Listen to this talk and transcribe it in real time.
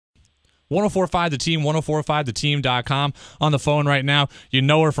1045 The Team, 1045theteam.com. On the phone right now. You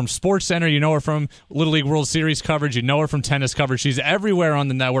know her from SportsCenter. You know her from Little League World Series coverage. You know her from tennis coverage. She's everywhere on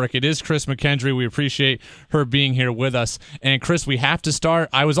the network. It is Chris McKendry. We appreciate her being here with us. And, Chris, we have to start.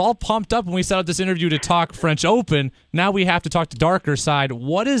 I was all pumped up when we set up this interview to talk French Open. Now we have to talk the darker side.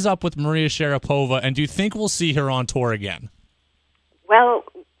 What is up with Maria Sharapova, and do you think we'll see her on tour again? Well,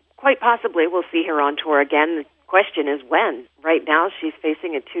 quite possibly we'll see her on tour again. The question is when. Right now she's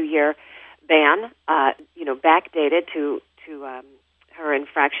facing a 2-year ban, backdated to her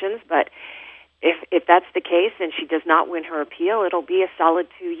infractions. But if that's the case and she does not win her appeal, it'll be a solid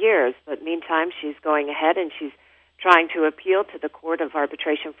 2 years. But meantime, she's going ahead and she's trying to appeal to the Court of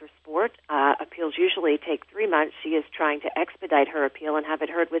Arbitration for Sport. Appeals usually take 3 months. She is trying to expedite her appeal and have it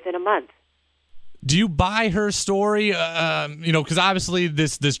heard within a month. Do you buy her story? Because obviously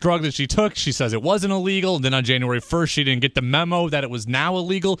this drug that she took, she says it wasn't illegal. And then on January 1st, she didn't get the memo that it was now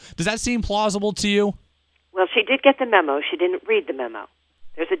illegal. Does that seem plausible to you? Well, she did get the memo. She didn't read the memo.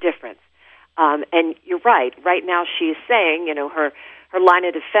 There's a difference. And you're right. Right now she's saying, her line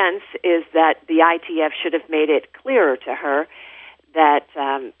of defense is that the ITF should have made it clearer to her that,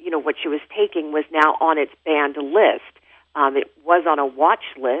 what she was taking was now on its banned list. It was on a watch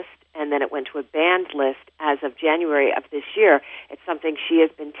list, and then it went to a banned list as of January of this year. It's something she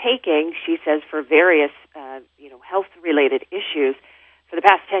has been taking, she says, for various, health-related issues for the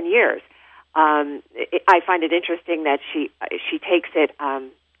past 10 years. I find it interesting that she takes it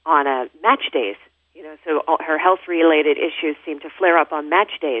on match days. So her health-related issues seem to flare up on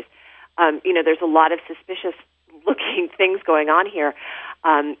match days. There's a lot of suspicious-looking things going on here.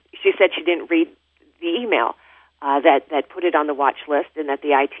 She said she didn't read the email that put it on the watch list, and that the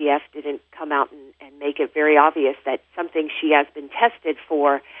ITF didn't come out and make it very obvious that something she has been tested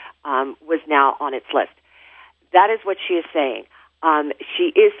for was now on its list. That is what she is saying.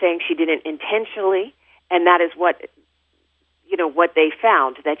 She is saying she didn't intentionally, and that is what they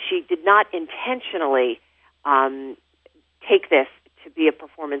found, that she did not intentionally take this to be a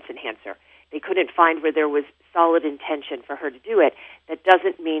performance enhancer. They couldn't find where there was solid intention for her to do it. That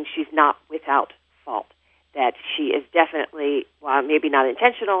doesn't mean she's not without fault. That she is definitely, well, maybe not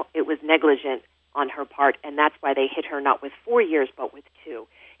intentional, it was negligent on her part, and that's why they hit her not with 4 years, but with 2.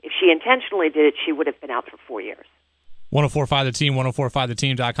 If she intentionally did it, she would have been out for 4 years. 1045 The Team,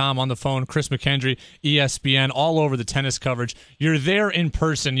 1045theteam.com. On the phone, Chris McKendry, ESPN, all over the tennis coverage. You're there in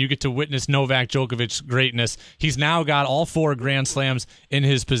person. You get to witness Novak Djokovic's greatness. He's now got all 4 Grand Slams in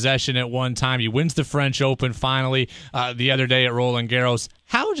his possession at one time. He wins the French Open finally the other day at Roland Garros.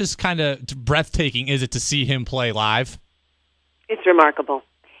 How just kind of breathtaking is it to see him play live? It's remarkable.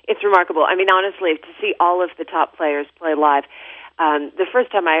 It's remarkable. I mean, honestly, to see all of the top players play live. The first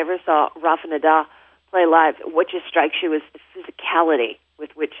time I ever saw Rafa Nadal play live, what just strikes you is the physicality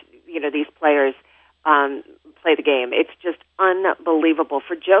with which these players play the game. It's just unbelievable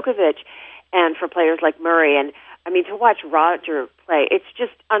for Djokovic and for players like Murray. And I mean, to watch Roger play, it's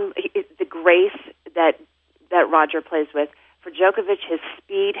just the grace that Roger plays with. For Djokovic, his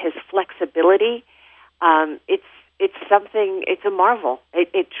speed, his flexibility, it's something. It's a marvel.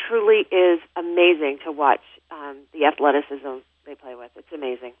 It truly is amazing to watch the athleticism they play with. It's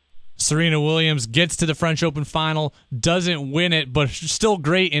amazing. Serena Williams gets to the French Open final, doesn't win it, but still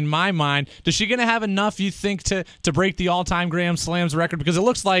great in my mind. Is she going to have enough, you think, to break the all-time Grand Slams record? Because it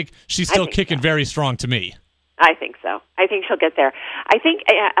looks like she's still kicking very strong to me. I think so. I think she'll get there. I think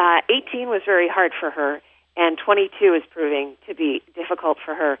 18 was very hard for her, and 22 is proving to be difficult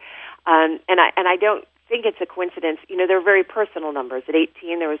for her. And I don't think it's a coincidence. They're very personal numbers. At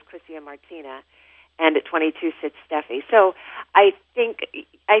 18, there was Crissia Martina, and at 22 sits Steffi. So I think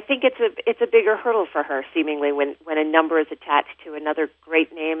it's a bigger hurdle for her, seemingly, when a number is attached to another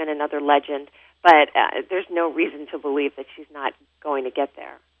great name and another legend. But there's no reason to believe that she's not going to get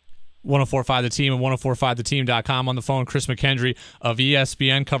there. 1045 The Team and 1045theteam.com. On the phone, Chris McKendry of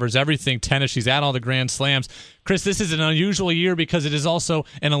ESPN, covers everything tennis. She's at all the Grand Slams. Chris, this is an unusual year because it is also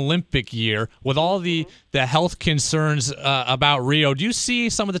an Olympic year. With all the health concerns about Rio, do you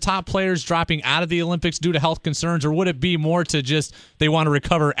see some of the top players dropping out of the Olympics due to health concerns, or would it be more to just they want to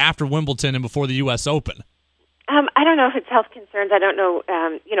recover after Wimbledon and before the U.S. Open? I don't know if it's health concerns. I don't know.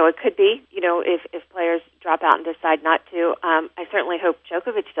 It could be, if players drop out and decide not to. I certainly hope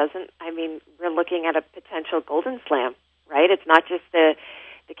Djokovic doesn't. I mean, we're looking at a potential Golden Slam, right? It's not just the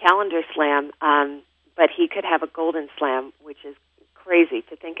calendar slam, but he could have a Golden Slam, which is crazy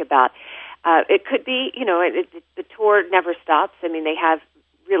to think about. It could be, the tour never stops. I mean, they have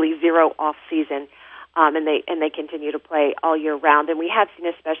really zero off season, and they continue to play all year round. And we have seen,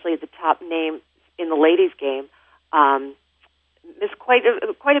 especially the top name in the ladies' game, missed quite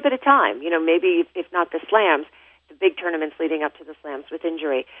a bit of time. Maybe if not the slams, the big tournaments leading up to the slams with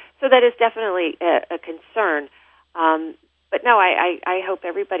injury. So that is definitely a concern. But no, I hope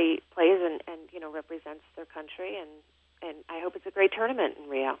everybody plays and represents their country, and I hope it's a great tournament in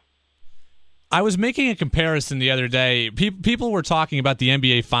Rio. I was making a comparison the other day. People were talking about the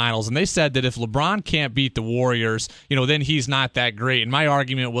NBA Finals, and they said that if LeBron can't beat the Warriors, then he's not that great. And my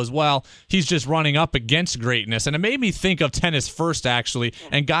argument was, well, he's just running up against greatness. And it made me think of tennis first, actually,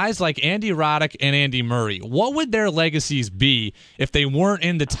 and guys like Andy Roddick and Andy Murray. What would their legacies be if they weren't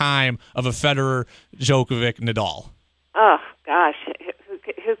in the time of a Federer, Djokovic, Nadal? Oh, gosh,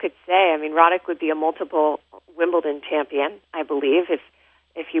 who could say? I mean, Roddick would be a multiple Wimbledon champion, I believe,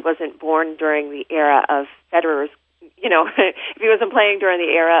 if he wasn't born during the era of Federer's, if he wasn't playing during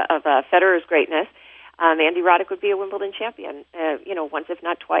the era of Federer's greatness, Andy Roddick would be a Wimbledon champion, once if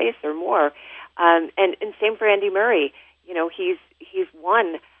not twice or more. And same for Andy Murray. He's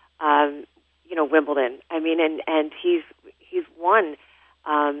won, Wimbledon. I mean, and he's won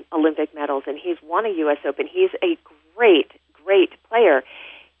Olympic medals, and he's won a U.S. Open. He's a great player.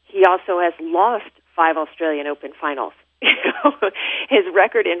 He also has lost 5 Australian Open finals. His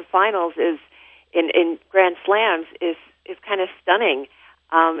record in finals is in Grand Slams is kind of stunning,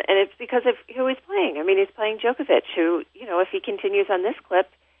 and it's because of who he's playing. I mean, he's playing Djokovic, who if he continues on this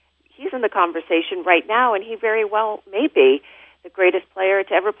clip, he's in the conversation right now, and he very well may be the greatest player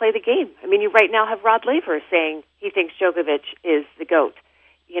to ever play the game. I mean, you right now have Rod Laver saying he thinks Djokovic is the GOAT.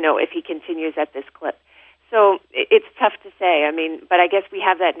 If he continues at this clip. So it's tough to say. I mean, but I guess we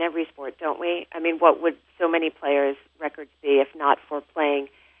have that in every sport, don't we? I mean, what would so many players' records be if not for playing,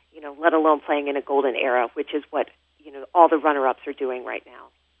 let alone playing in a golden era, which is what, all the runner-ups are doing right now.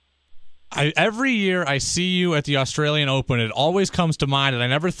 Every year I see you at the Australian Open, it always comes to mind, and I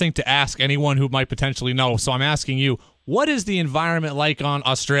never think to ask anyone who might potentially know. So I'm asking you, what is the environment like on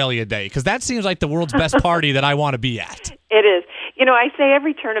Australia Day? Because that seems like the world's best party that I want to be at. It is. I say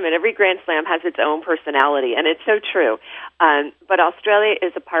every tournament, every Grand Slam has its own personality, and it's so true. But Australia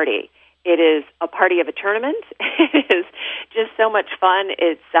is a party. It is a party of a tournament. It is just so much fun.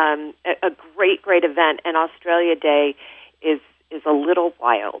 It's a great event, and Australia Day is a little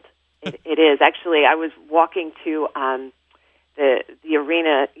wild. It is. Actually, I was walking to the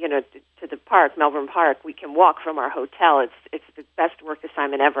arena, to the park, Melbourne Park. We can walk from our hotel. It's the best work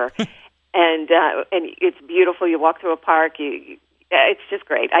assignment ever. And it's beautiful. You walk through a park. It's just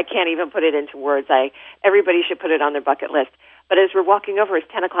great. I can't even put it into words. Everybody should put it on their bucket list. But as we're walking over, it's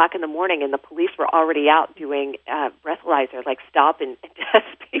 10 o'clock in the morning, and the police were already out doing breathalyzer, like stop and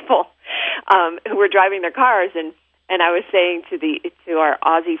test people who were driving their cars. And I was saying to our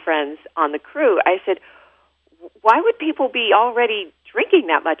Aussie friends on the crew, I said, why would people be already drinking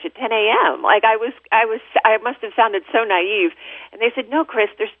that much at 10 a.m.? Like I must have sounded so naive. And they said, no, Chris,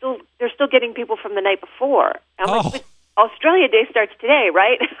 they're still getting people from the night before. I'm like, but Australia Day starts today,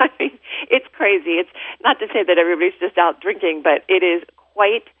 right? I mean, it's crazy. It's not to say that everybody's just out drinking, but it is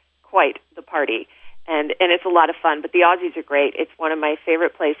quite the party. And it's a lot of fun. But the Aussies are great. It's one of my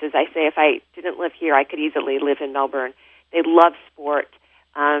favorite places. I say if I didn't live here, I could easily live in Melbourne. They love sport.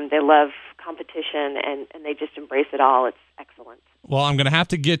 They love competition, and they just embrace it all. It's excellent. Well, I'm going to have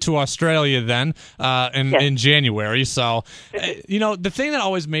to get to Australia then in January. So, the thing that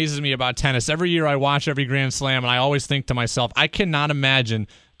always amazes me about tennis, every year I watch every Grand Slam, and I always think to myself, I cannot imagine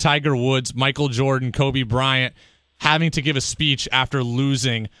Tiger Woods, Michael Jordan, Kobe Bryant having to give a speech after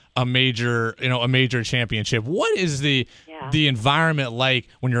losing a major championship. What is the environment like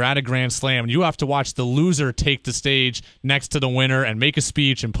when you're at a Grand Slam and you have to watch the loser take the stage next to the winner and make a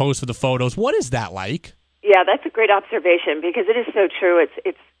speech and pose for the photos? What is that like? Yeah, that's a great observation because it is so true.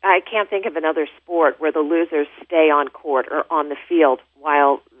 It's I can't think of another sport where the losers stay on court or on the field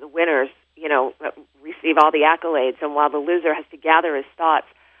while the winners, receive all the accolades, and while the loser has to gather his thoughts.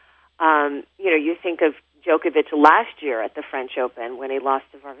 You think of Djokovic last year at the French Open when he lost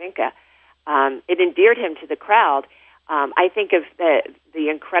to Wawrinka. It endeared him to the crowd. I think of the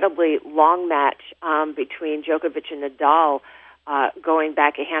incredibly long match between Djokovic and Nadal going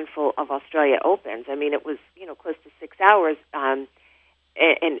back a handful of Australia Opens. I mean, it was, close to 6 hours. And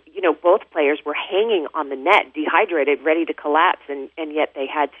both players were hanging on the net, dehydrated, ready to collapse, and yet they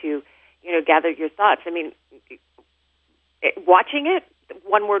had to, gather your thoughts. I mean, watching it,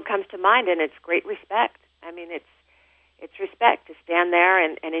 one word comes to mind, and it's great respect. I mean, it's respect to stand there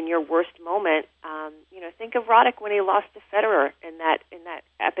and in your worst moment, think of Roddick when he lost to Federer in that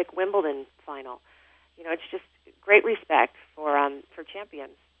epic Wimbledon final. It's just great respect for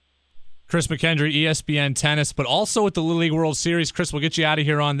champions. Chris McKendry, ESPN Tennis, but also with the Little League World Series. Chris, we'll get you out of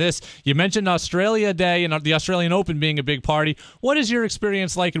here on this. You mentioned Australia Day and the Australian Open being a big party. What is your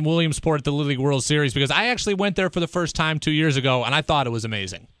experience like in Williamsport at the Little League World Series? Because I actually went there for the first time 2 years ago, and I thought it was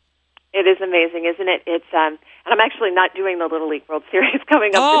amazing. It is amazing, isn't it? It's and I'm actually not doing the Little League World Series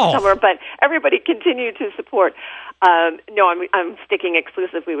coming up this summer, but everybody continue to support. No, I'm sticking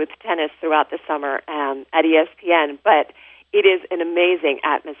exclusively with tennis throughout the summer at ESPN, but it is an amazing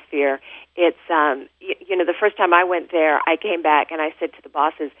atmosphere. It's the first time I went there, I came back and I said to the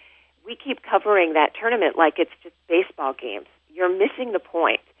bosses, "We keep covering that tournament like it's just baseball games. You're missing the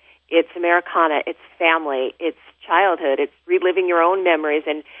point. It's Americana, it's family, it's childhood, it's reliving your own memories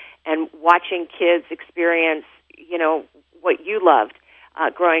and watching kids experience, what you loved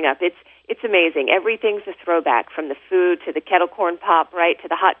growing up. It's amazing. Everything's a throwback, from the food to the kettle corn pop, right, to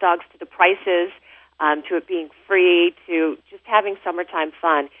the hot dogs, to the prices, to it being free, to just having summertime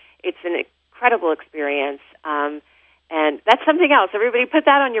fun. It's an incredible experience, and that's something else. Everybody put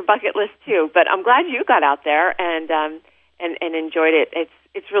that on your bucket list too. But I'm glad you got out there and enjoyed it.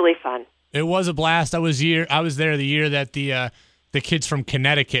 It's really fun. It was a blast. I was there the year that the kids from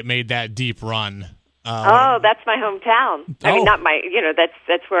Connecticut made that deep run. That's my hometown. I mean, not my.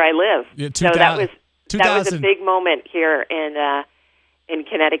 That's where I live. Yeah, so that was a big moment here in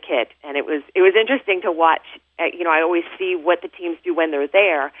Connecticut, and it was interesting to watch. I always see what the teams do when they're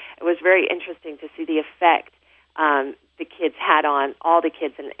there. It was very interesting to see the effect the kids had on all the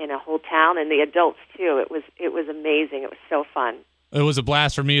kids in a whole town, and the adults too. It was amazing. It was so fun. It was a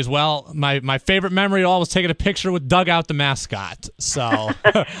blast for me as well. My favorite memory at all was taking a picture with Dugout the mascot. So,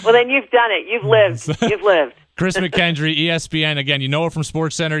 well, then you've done it. You've lived. You've lived. Chris McKendry, ESPN. Again, you know her from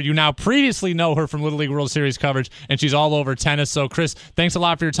SportsCenter. You now previously know her from Little League World Series coverage, and she's all over tennis. So, Chris, thanks a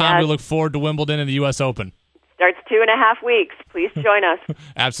lot for your time. Yes. We look forward to Wimbledon and the U.S. Open. Starts 2.5 weeks. Please join us.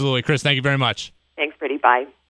 Absolutely. Chris, thank you very much. Thanks, Brady. Bye.